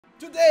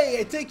Today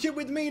I take you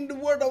with me in the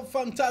world of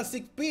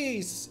fantastic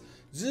beasts.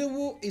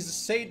 Zouwu is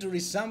said to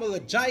resemble a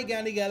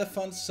gigantic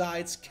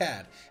elephant-sized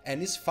cat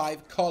and is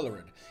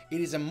 5-colored.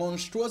 It is a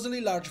monstruously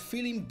large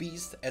feline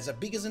beast as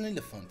big as an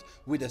elephant,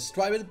 with a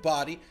striped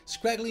body,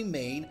 scraggly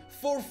mane,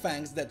 4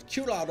 fangs that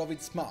curl out of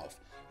its mouth,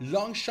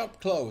 long sharp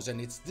claws and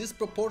its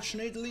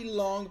disproportionately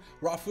long,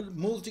 ruffled,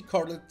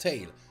 multicolored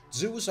tail.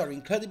 Zoos are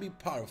incredibly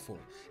powerful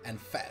and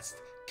fast,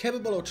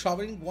 capable of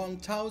traveling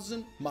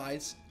 1,000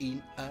 miles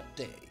in a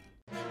day.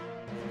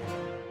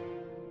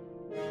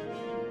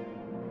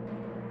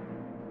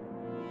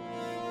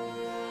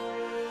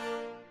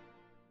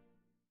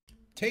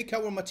 Take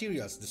our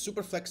materials, the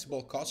super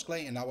flexible coarse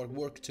clay and our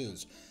work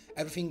tools.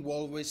 Everything will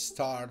always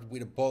start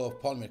with a ball of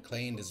polymer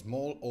clay and the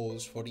small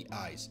holes for the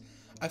eyes.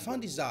 I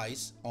found these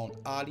eyes on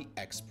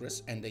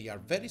AliExpress and they are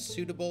very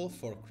suitable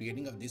for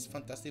creating of this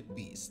fantastic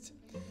beast.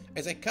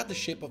 As I cut the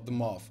shape of the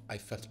mouth, I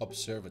felt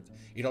observed.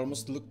 It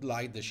almost looked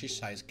like the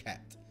she-sized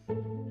cat.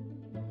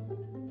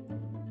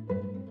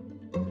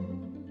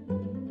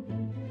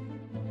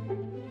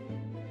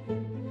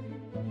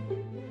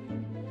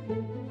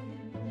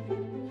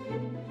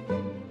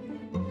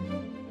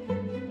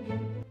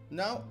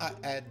 Now I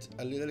add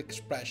a little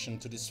expression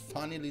to this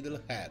funny little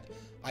head.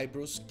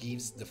 Eyebrows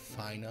gives the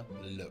final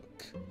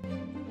look.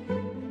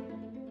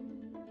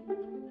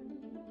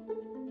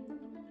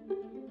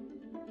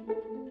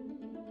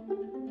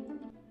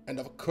 And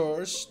of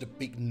course the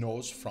big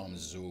nose from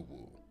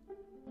Zouwu.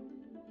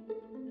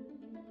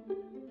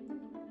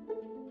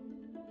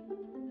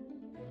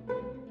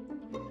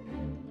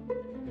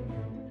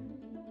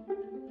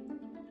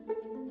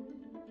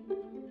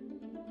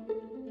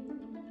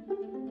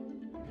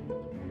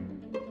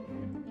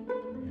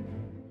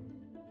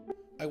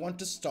 I want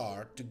to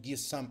start to give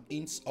some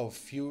hints of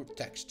fur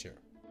texture.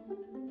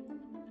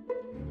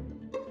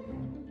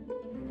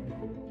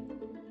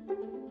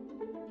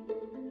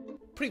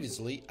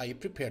 Previously, I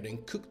prepared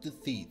and cooked the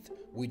teeth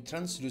with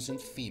translucent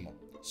fimo,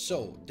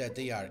 so that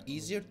they are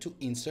easier to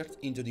insert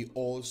into the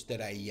holes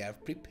that I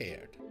have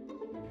prepared.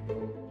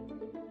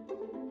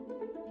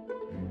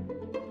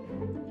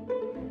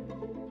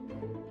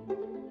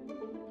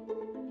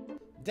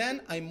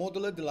 Then I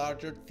modeled the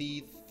larger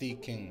teeth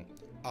thickening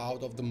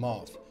out of the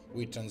mouth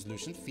with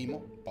translucent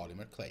fimo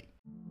polymer clay.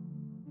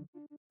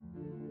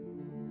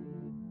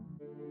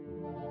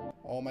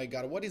 Oh my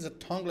god, what is a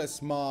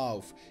tongueless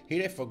mouth?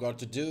 Here I forgot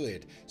to do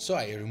it, so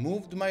I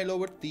removed my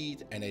lower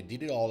teeth and I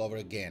did it all over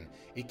again.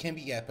 It can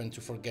be happen to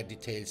forget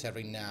details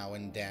every now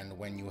and then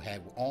when you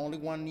have only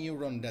one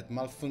neuron that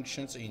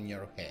malfunctions in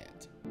your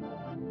head.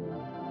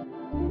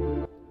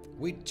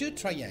 With 2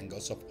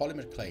 triangles of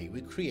polymer clay, we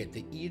create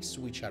the ears,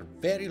 which are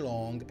very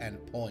long and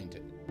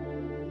pointed.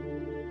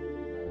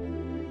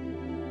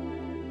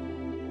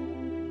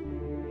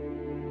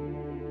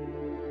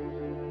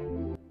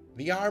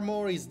 The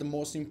armor is the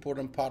most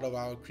important part of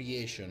our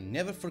creation.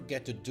 Never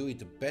forget to do it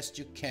the best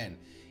you can.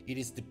 It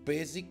is the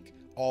basic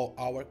of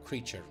our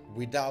creature.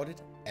 Without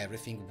it,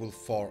 everything will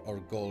fall or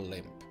go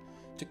limp.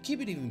 To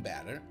keep it even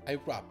better, I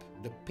wrap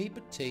the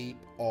paper tape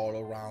all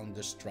around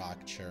the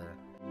structure.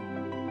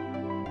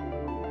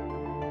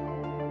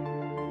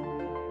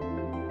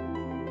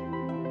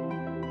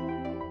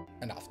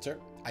 And after,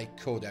 I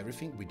coat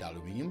everything with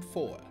aluminum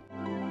foil.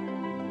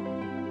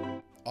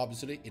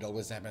 Obviously, it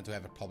always happens to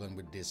have a problem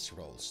with these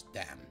rolls.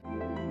 Damn.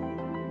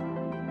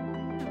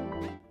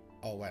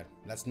 Oh well,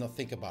 let's not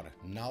think about it.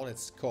 Now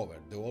let's cover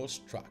the whole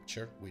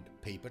structure with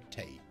paper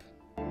tape.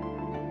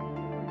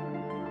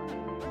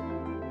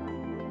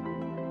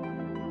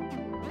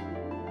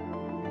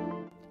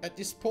 At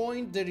this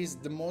point, there is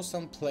the most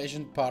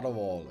unpleasant part of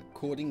all,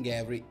 coating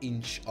every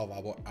inch of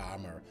our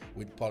armor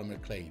with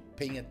polymer clay,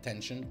 paying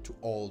attention to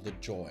all the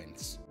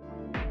joints.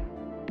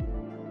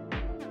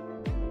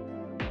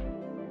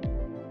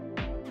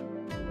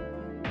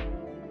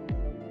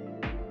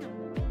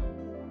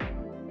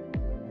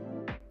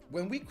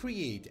 When we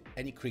create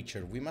any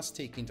creature, we must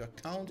take into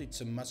account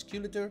its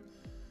musculature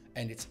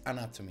and its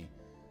anatomy.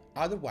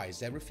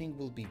 Otherwise, everything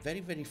will be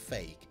very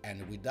fake,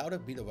 and without a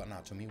bit of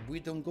anatomy, we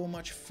don't go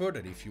much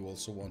further if you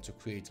also want to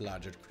create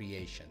larger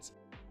creations.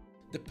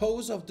 The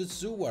paws of the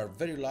zoo are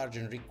very large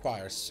and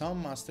require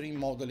some mastery in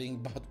modeling,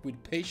 but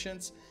with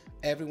patience,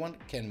 everyone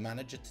can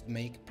manage to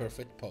make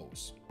perfect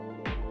paws.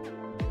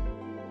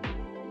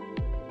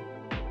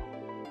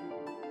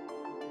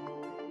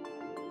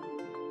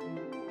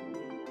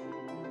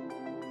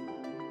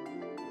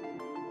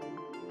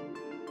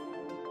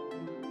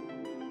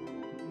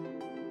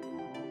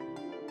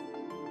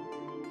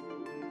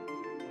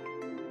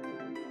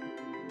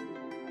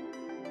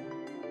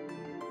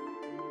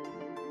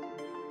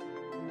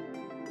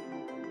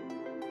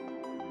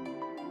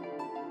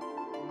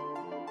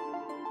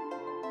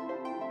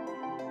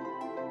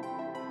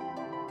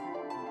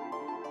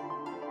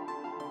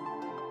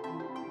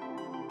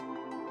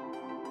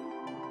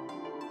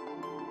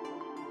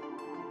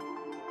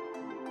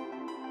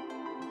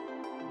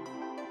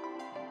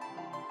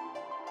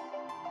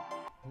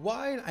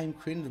 While I'm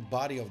creating the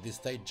body of this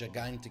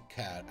gigantic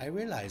cat, I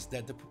realized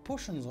that the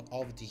proportions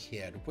of the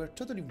head were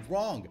totally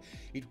wrong.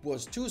 It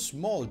was too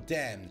small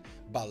then,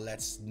 but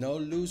let's not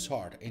lose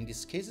heart. In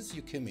these cases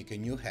you can make a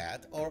new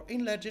head or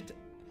enlarge it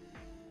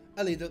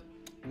a little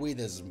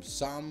with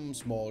some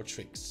small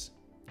tricks.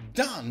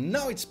 Done!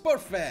 Now it's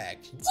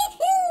perfect!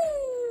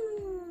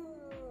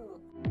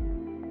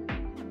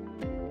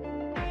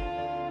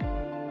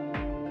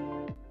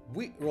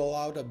 We roll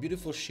out a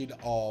beautiful sheet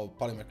of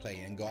polymer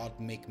clay and go out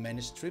to make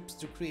many strips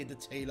to create the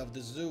tail of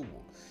the Zouwu.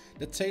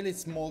 The tail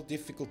is the most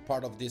difficult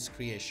part of this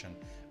creation.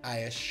 I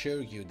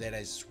assure you that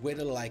I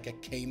sweated like a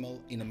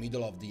camel in the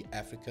middle of the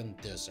African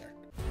desert.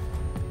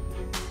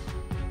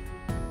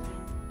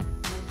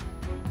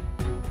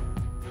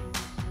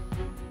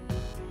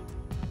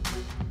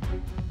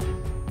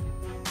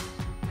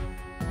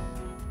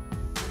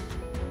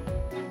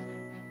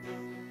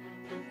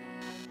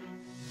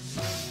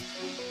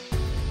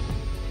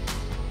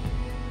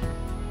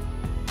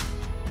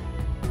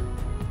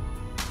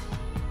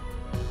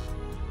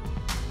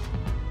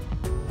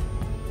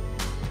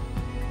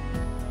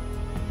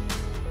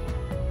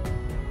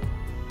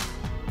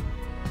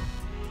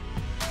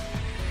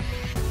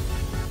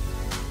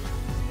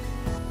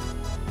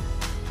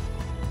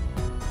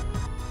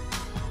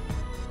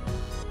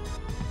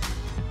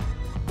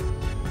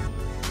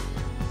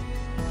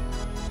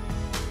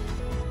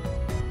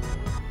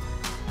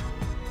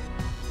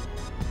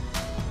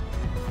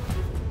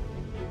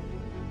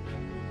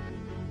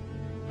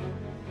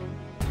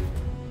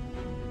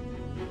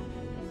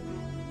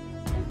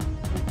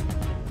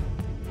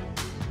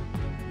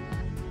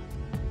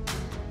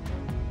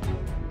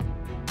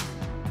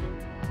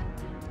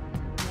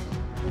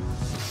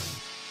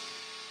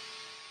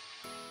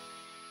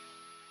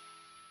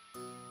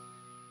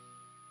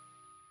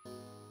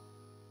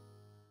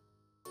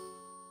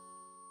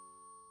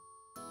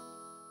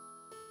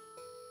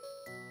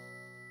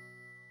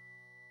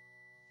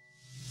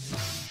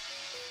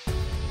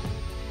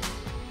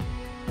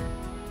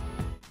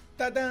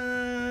 Ta-da!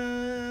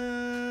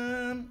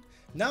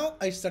 Now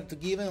I start to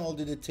give all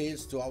the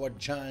details to our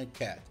giant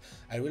cat.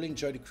 I really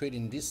enjoyed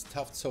creating these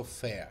tufts so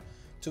fair.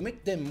 To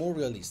make them more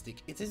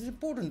realistic, it is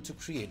important to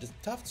create the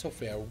tufts so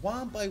fair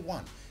one by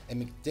one and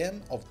make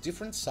them of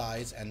different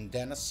size and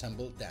then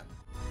assemble them.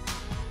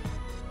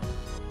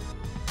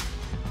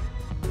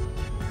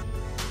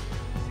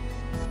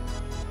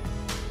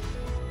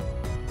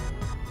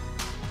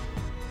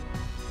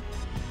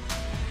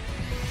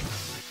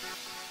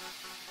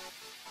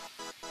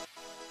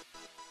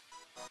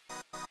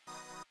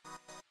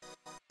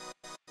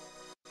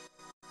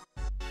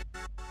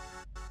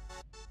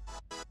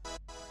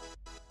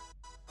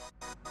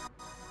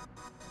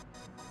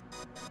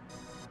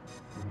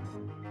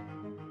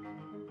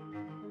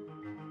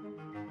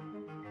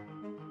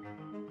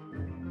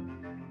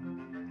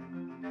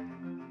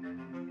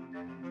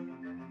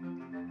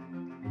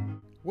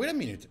 Wait a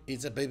minute,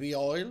 it's a baby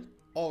oil?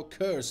 Oh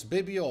curse,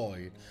 baby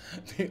oil!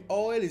 The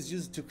oil is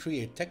used to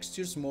create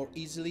textures more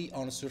easily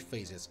on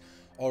surfaces,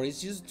 or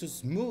is used to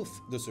smooth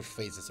the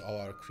surfaces of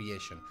our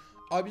creation.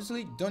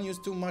 Obviously, don't use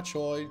too much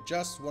oil,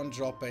 just one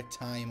drop at a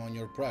time on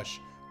your brush.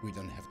 We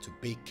don't have to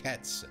bake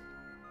cats.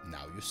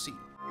 Now you see.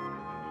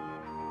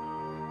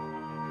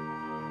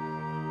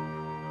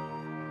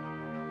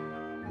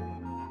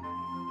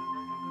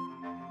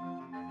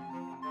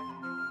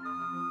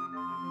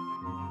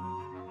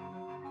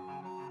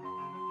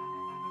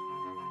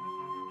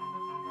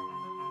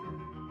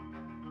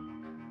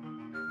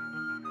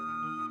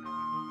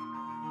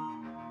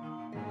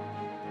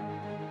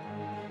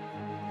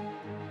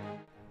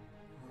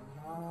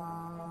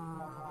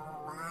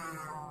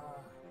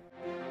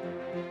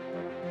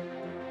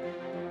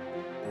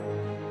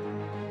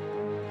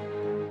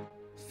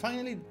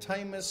 Finally, the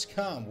time has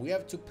come. We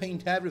have to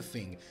paint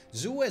everything.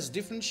 Zouwu has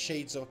different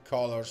shades of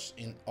colors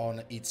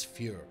on its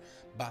fur,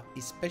 but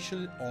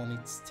especially on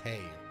its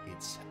tail.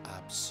 It's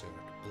absurd,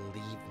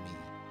 believe me.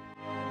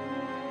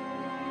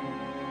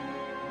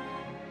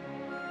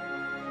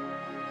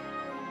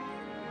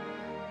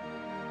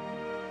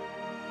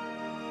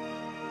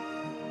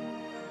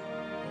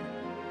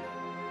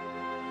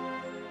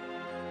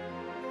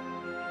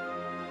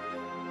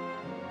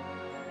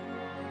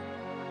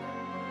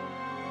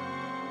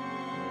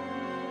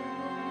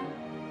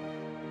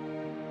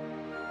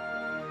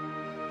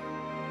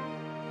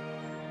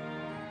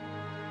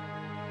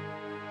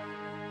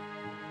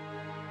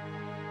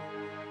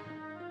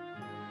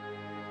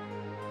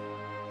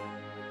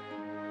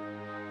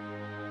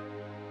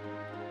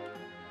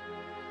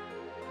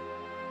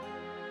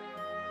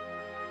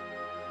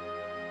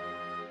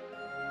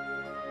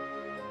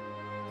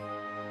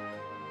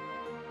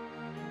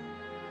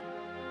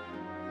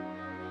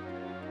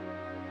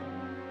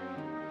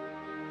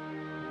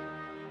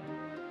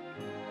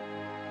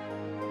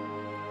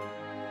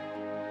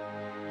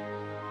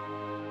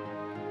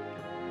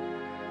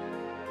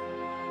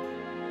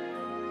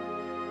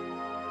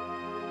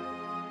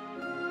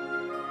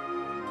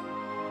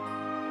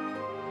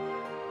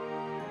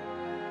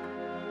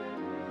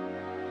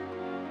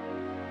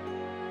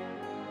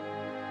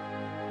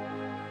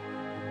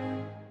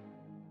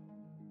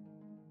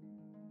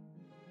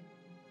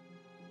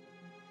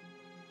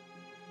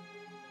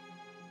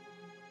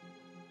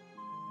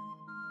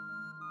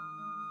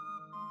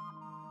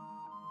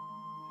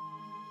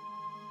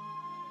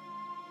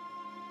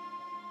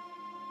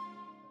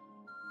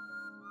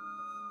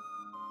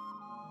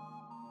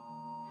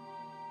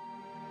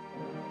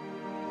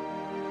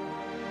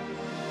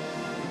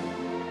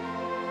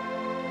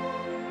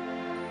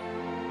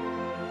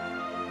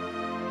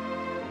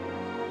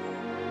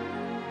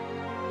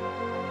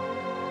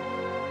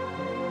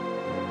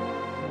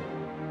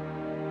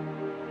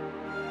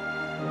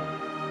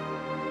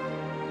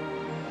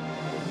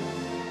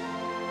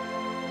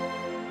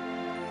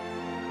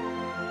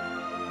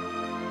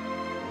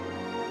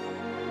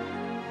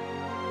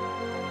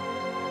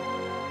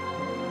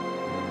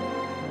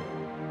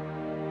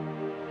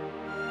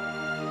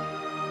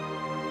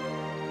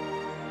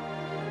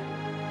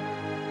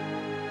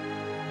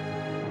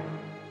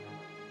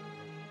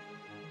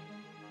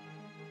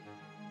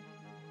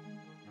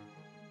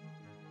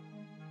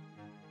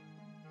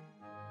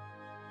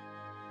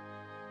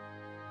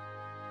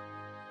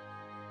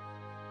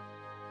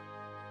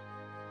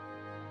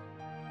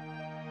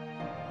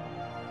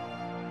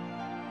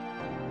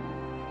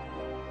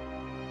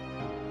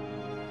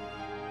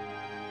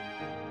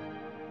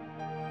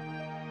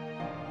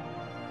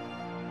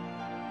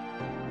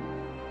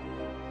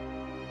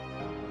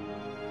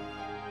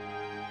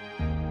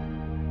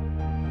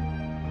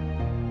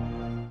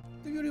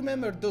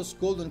 remember those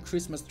golden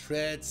Christmas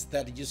threads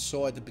that you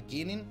saw at the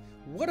beginning?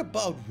 What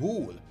about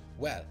wool?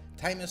 Well,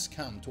 time has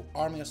come to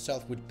arm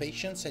yourself with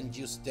patience and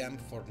use them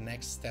for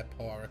next step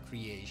of our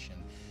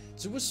creation.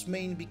 Zouwu's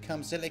mane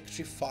becomes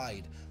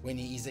electrified when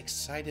he is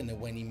excited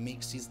and when he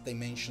makes his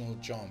dimensional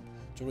jump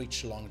to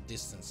reach long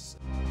distances.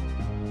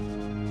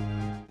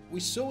 We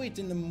saw it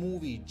in the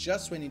movie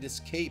just when it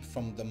escaped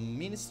from the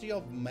Ministry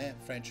of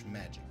French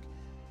Magic.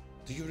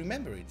 Do you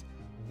remember it?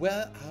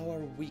 Well, how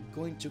are we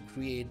going to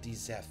create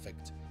this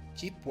effect?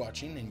 Keep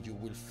watching and you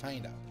will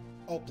find out.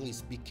 Oh,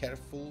 please be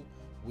careful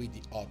with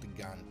the hot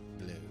gun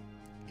glue.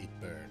 It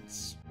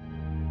burns.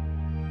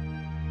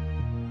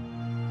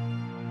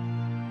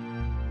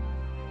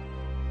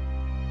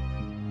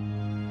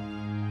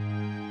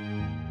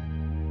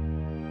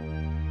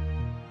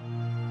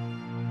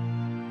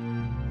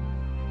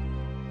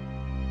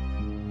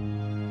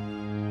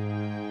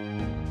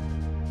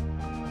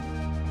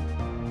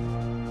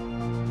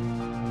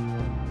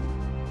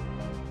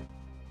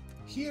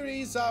 Here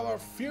is our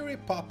furry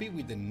puppy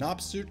with an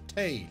absurd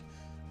tail,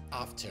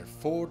 after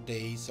 4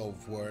 days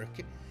of work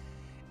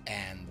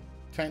and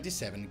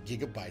 27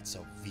 gigabytes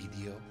of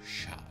video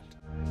shot.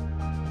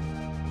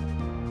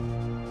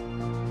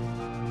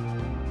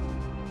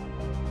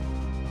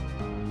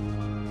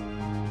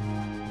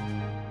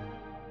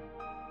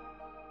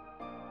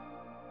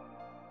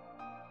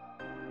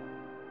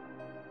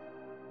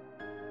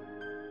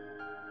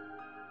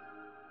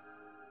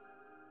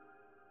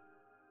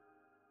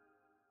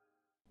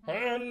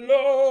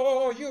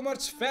 Hello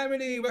Umarts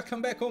family,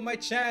 welcome back on my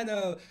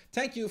channel.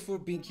 Thank you for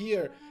being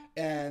here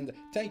and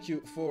thank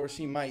you for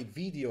seeing my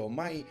video,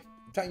 my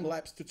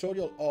time-lapse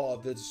tutorial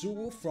of the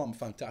Zouwu from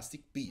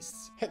Fantastic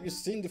Beasts. Have you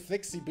seen the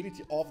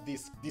flexibility of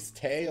this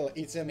tail?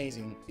 It's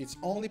amazing. It's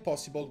only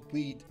possible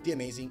with the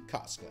amazing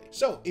cosplay.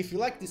 So if you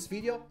like this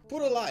video,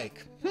 put a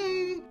like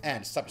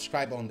and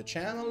subscribe on the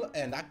channel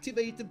and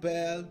activate the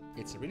bell.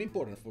 It's really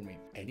important for me.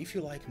 And if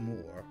you like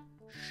more,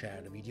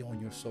 share the video on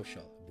your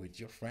social with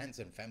your friends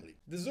and family.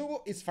 The Zouwu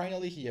is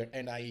finally here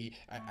and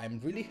I'm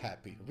really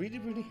happy,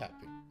 really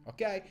happy.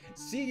 Okay,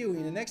 see you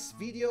in the next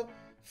video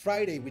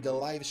Friday with a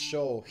live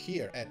show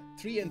here at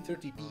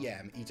 3:30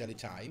 p.m. Italy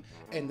time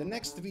and the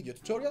next video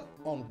tutorial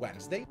on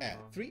Wednesday at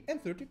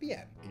 3:30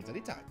 p.m.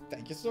 Italy time.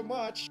 Thank you so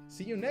much.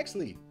 See you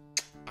nextly.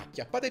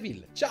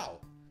 Acchiappateville. Ciao.